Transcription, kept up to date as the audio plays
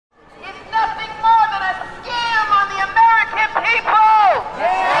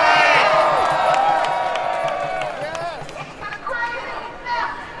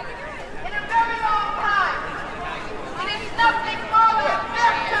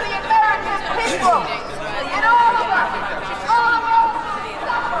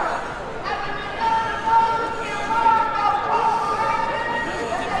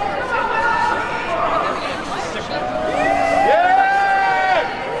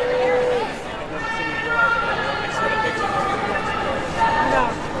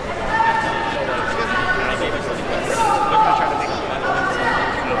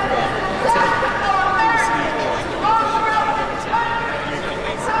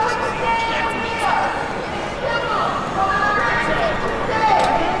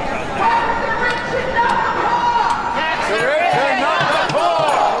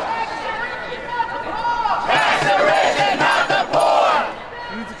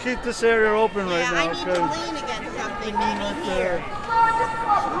keep this area open right now. I need to lean against something maybe here.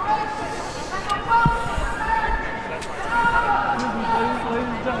 Ladies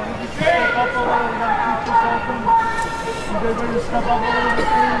and gentlemen, we can step up a little. We gotta keep this open. You guys ready to step up a little bit,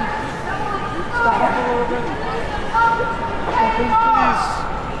 please? Step up a little bit. Step in, please,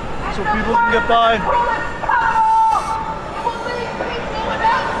 so people can get by.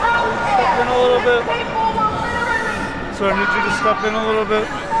 Step in a little bit. So I need you to step in a little bit.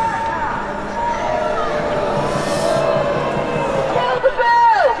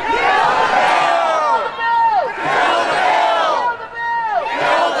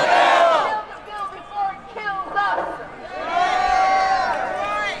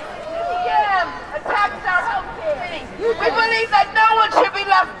 We believe that no one should be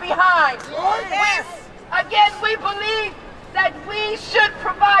left behind. Again, we believe that we should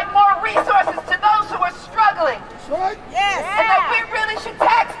provide more resources to those who are struggling. Yes. And that we really should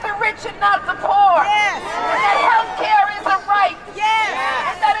tax the rich and not the poor. Yes. And that health care is a right. Yes.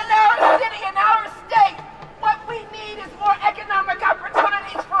 And that in our city, in our state, what we need is more economic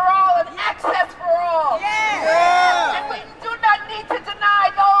opportunities for all and access for all. Yes. And we do not need to deny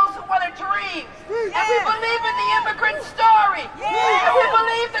those who want to dream. And we believe in the immigrant story. And we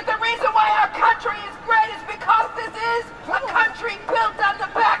believe that the reason why our country is great is because this is a country built on the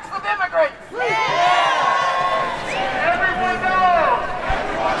backs of immigrants. Everyone knows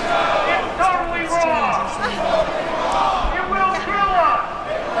it's totally wrong. You will kill us.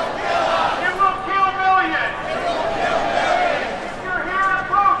 You will kill millions. You're here to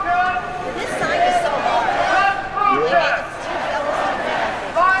protest. This sign is so long. Let's protest.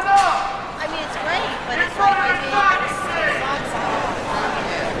 Line up. I mean, it's great, but it's like maybe it's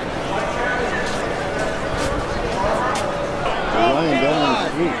They're lying down on the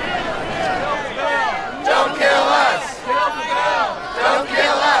street. Don't kill us! Don't kill us! Don't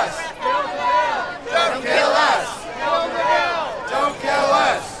kill us! Don't kill us! Don't kill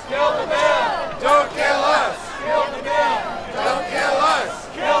us! Don't kill us!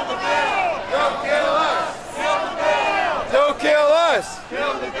 Don't kill us!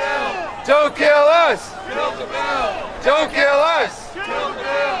 Don't kill us! Don't kill us!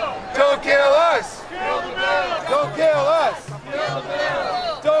 Don't kill us! Don't kill us!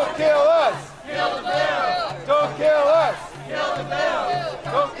 Don't kill us! Don't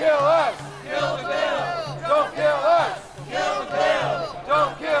kill us! Don't kill us!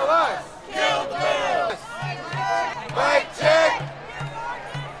 Don't kill us! Don't kill us! Mic check!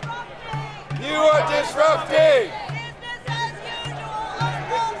 You are disrupting!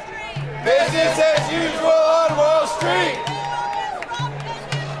 Business as usual on Wall Street!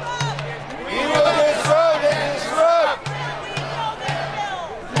 We will disrupt and disrupt!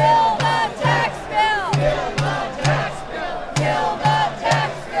 Kill the tax bill! Kill the tax bill! Kill the tax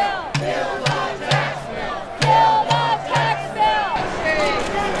bill! Kill the tax bill! Kill the tax bill!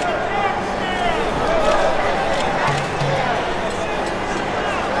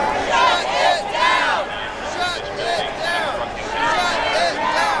 Shut it down! Shut it down! Shut it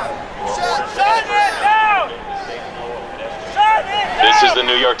down! Shut it down! This is the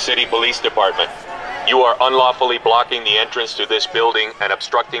New York City Police Department. You are unlawfully blocking the entrance to this building and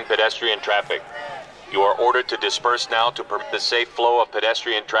obstructing pedestrian traffic. You are ordered to disperse now to permit the safe flow of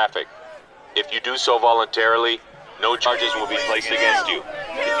pedestrian traffic. If you do so voluntarily, no charges will be placed against you.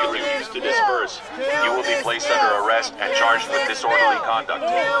 If you refuse to disperse, you will be placed under arrest and charged with disorderly conduct.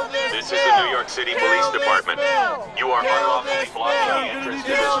 This is the New York City Police Department. You are unlawfully blocking the entrance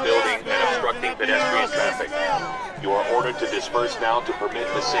to this building and obstructing pedestrian traffic. You are ordered to disperse now to permit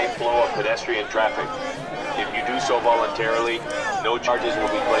the safe flow of pedestrian traffic. If you do so voluntarily, no charges will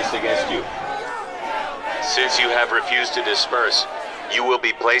be placed against you. Since you have refused to disperse, you will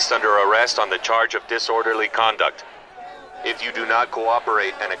be placed under arrest on the charge of disorderly conduct. If you do not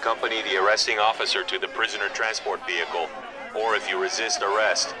cooperate and accompany the arresting officer to the prisoner transport vehicle, or if you resist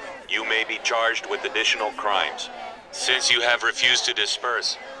arrest, you may be charged with additional crimes. Since you have refused to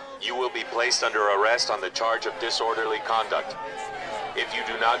disperse, you will be placed under arrest on the charge of disorderly conduct. If you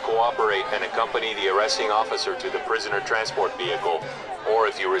do not cooperate and accompany the arresting officer to the prisoner transport vehicle, or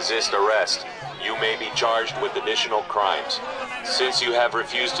if you resist arrest, you may be charged with additional crimes. Since you have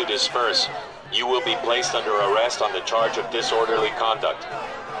refused to disperse, you will be placed under arrest on the charge of disorderly conduct.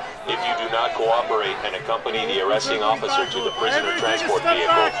 If you do not cooperate and accompany the arresting officer to the prisoner transport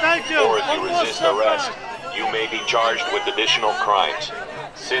vehicle, or if you resist arrest, you may be charged with additional crimes.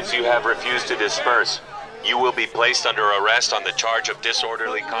 Since you have refused to disperse, you will be placed under arrest on the charge of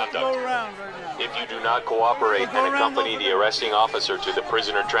disorderly conduct. If you do not cooperate and accompany the arresting officer to the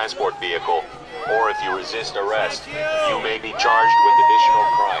prisoner transport vehicle, or if you resist arrest, you may be charged with additional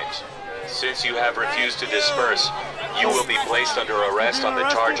crimes. Since you have refused to disperse, you will be placed under arrest on the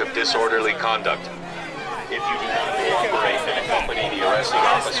charge of disorderly conduct. If you do not cooperate and accompany the arresting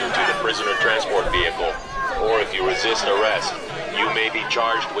officer to the prisoner transport vehicle, or if you resist arrest, you may be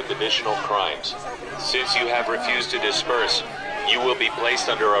charged with additional crimes. Since you have refused to disperse, you will be placed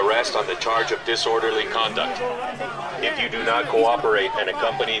under arrest on the charge of disorderly conduct. If you do not cooperate and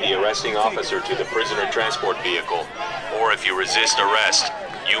accompany the arresting officer to the prisoner transport vehicle, or if you resist arrest,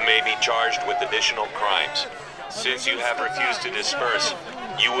 you may be charged with additional crimes. Since you have refused to disperse,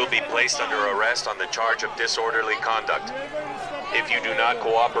 you will be placed under arrest on the charge of disorderly conduct. If you do not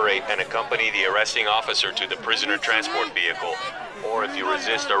cooperate and accompany the arresting officer to the prisoner transport vehicle, or if you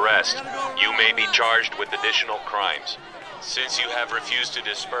resist arrest, you may be charged with additional crimes. Since you have refused to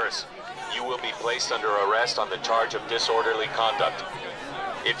disperse, you will be placed under arrest on the charge of disorderly conduct.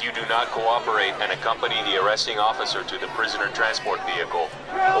 If you do not cooperate and accompany the arresting officer to the prisoner transport vehicle,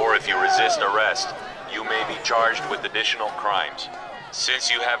 or if you resist arrest, you may be charged with additional crimes.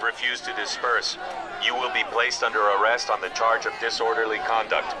 Since you have refused to disperse, you will be placed under arrest on the charge of disorderly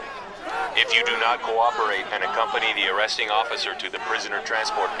conduct. If you do not cooperate and accompany the arresting officer to the prisoner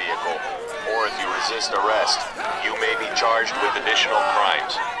transport vehicle, or if you resist arrest, you may be charged with additional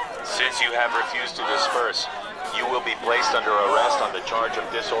crimes. Since you have refused to disperse, you will be placed under arrest on the charge of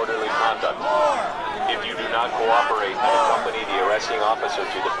disorderly conduct. If you do not cooperate and accompany the arresting officer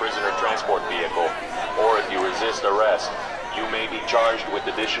to the prisoner transport vehicle, or if you resist arrest, you may be charged with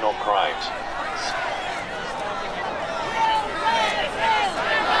additional crimes.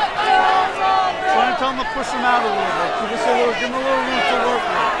 Try and tell them to push them out a little bit. Give them a little room to work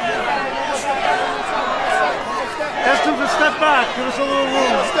with. Ask them to step back. Give us a little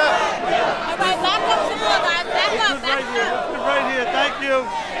room. All right, back up some more, guys. Back up, back up. Right here. Thank you.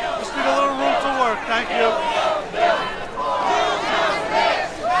 Just need a little room to work. Thank you.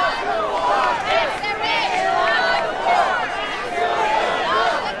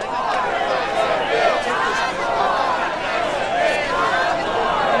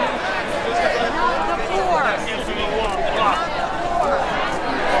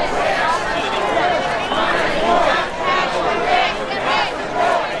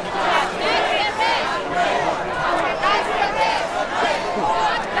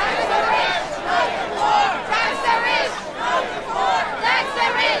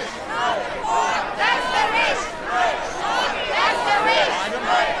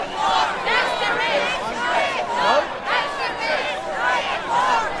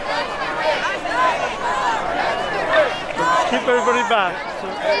 Keep everybody back.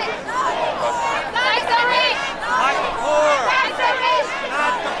 Tax the rich! Not the poor! Tax the rich!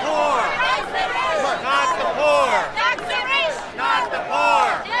 Not the poor! Tax the rich! Not the poor! Tax the rich! Not the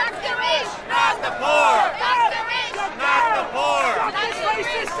poor! Tax the rich! Not the poor! Tax the rich! Not the poor! Shut this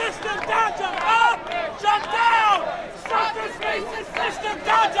racist system down, jump up! Shut down! Shut this racist system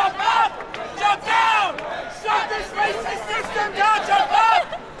down, jump up! Jump down! Shut this racist system down, jump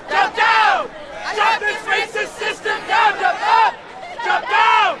up! Jump down! Shut this racist system down, jump up! Jump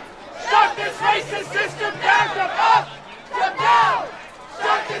down! Shut this racist system down, jump up! Jump down!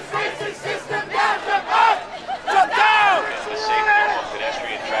 Shut this racist system down, jump up! Jump down! The safe flow of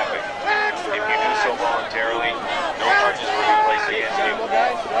pedestrian traffic. If you do so voluntarily, no charges will be placed against you.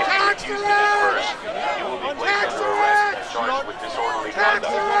 If you refuse to disperse, you will be placed under arrest and charged with disorderly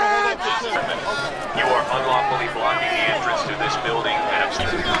conduct. You are unlawfully blocking the entrance to this building and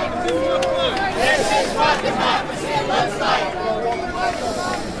obstructing. This is what democracy looks like.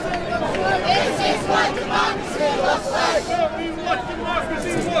 This is what democracy looks like. This is what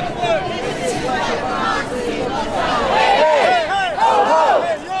democracy looks like. This is what democracy looks like. Hey, hey, ho, ho.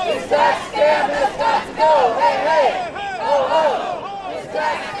 This tax scam has got to go. Hey, hey, ho, ho. This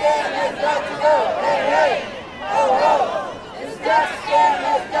tax scam has got to go. Hey, hey, ho, ho. This tax scam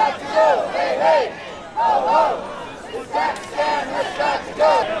has got to go. Hey, hey, ho, ho. This tax scam has got to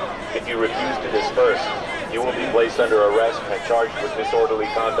go. If you refuse to disperse, you will be placed under arrest and charged with disorderly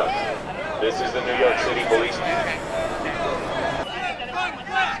conduct. This is the New York City Police.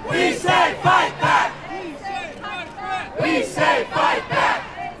 We say fight back! We say fight back! We say fight back!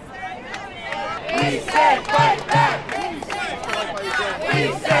 We say fight back!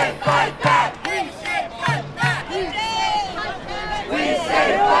 We say fight back! We say fight back! We say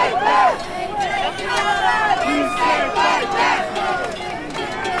fight back! We say fight back!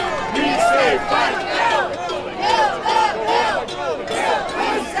 We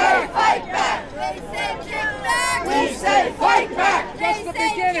say fight back! We say fight back! Just the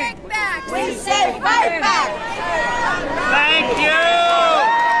beginning. We say fight back! Thank you!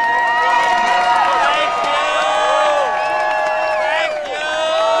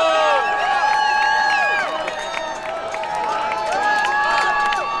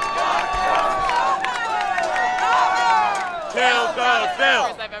 Kill the bill!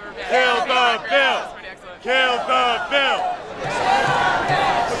 Kill the bill! Kill the bill!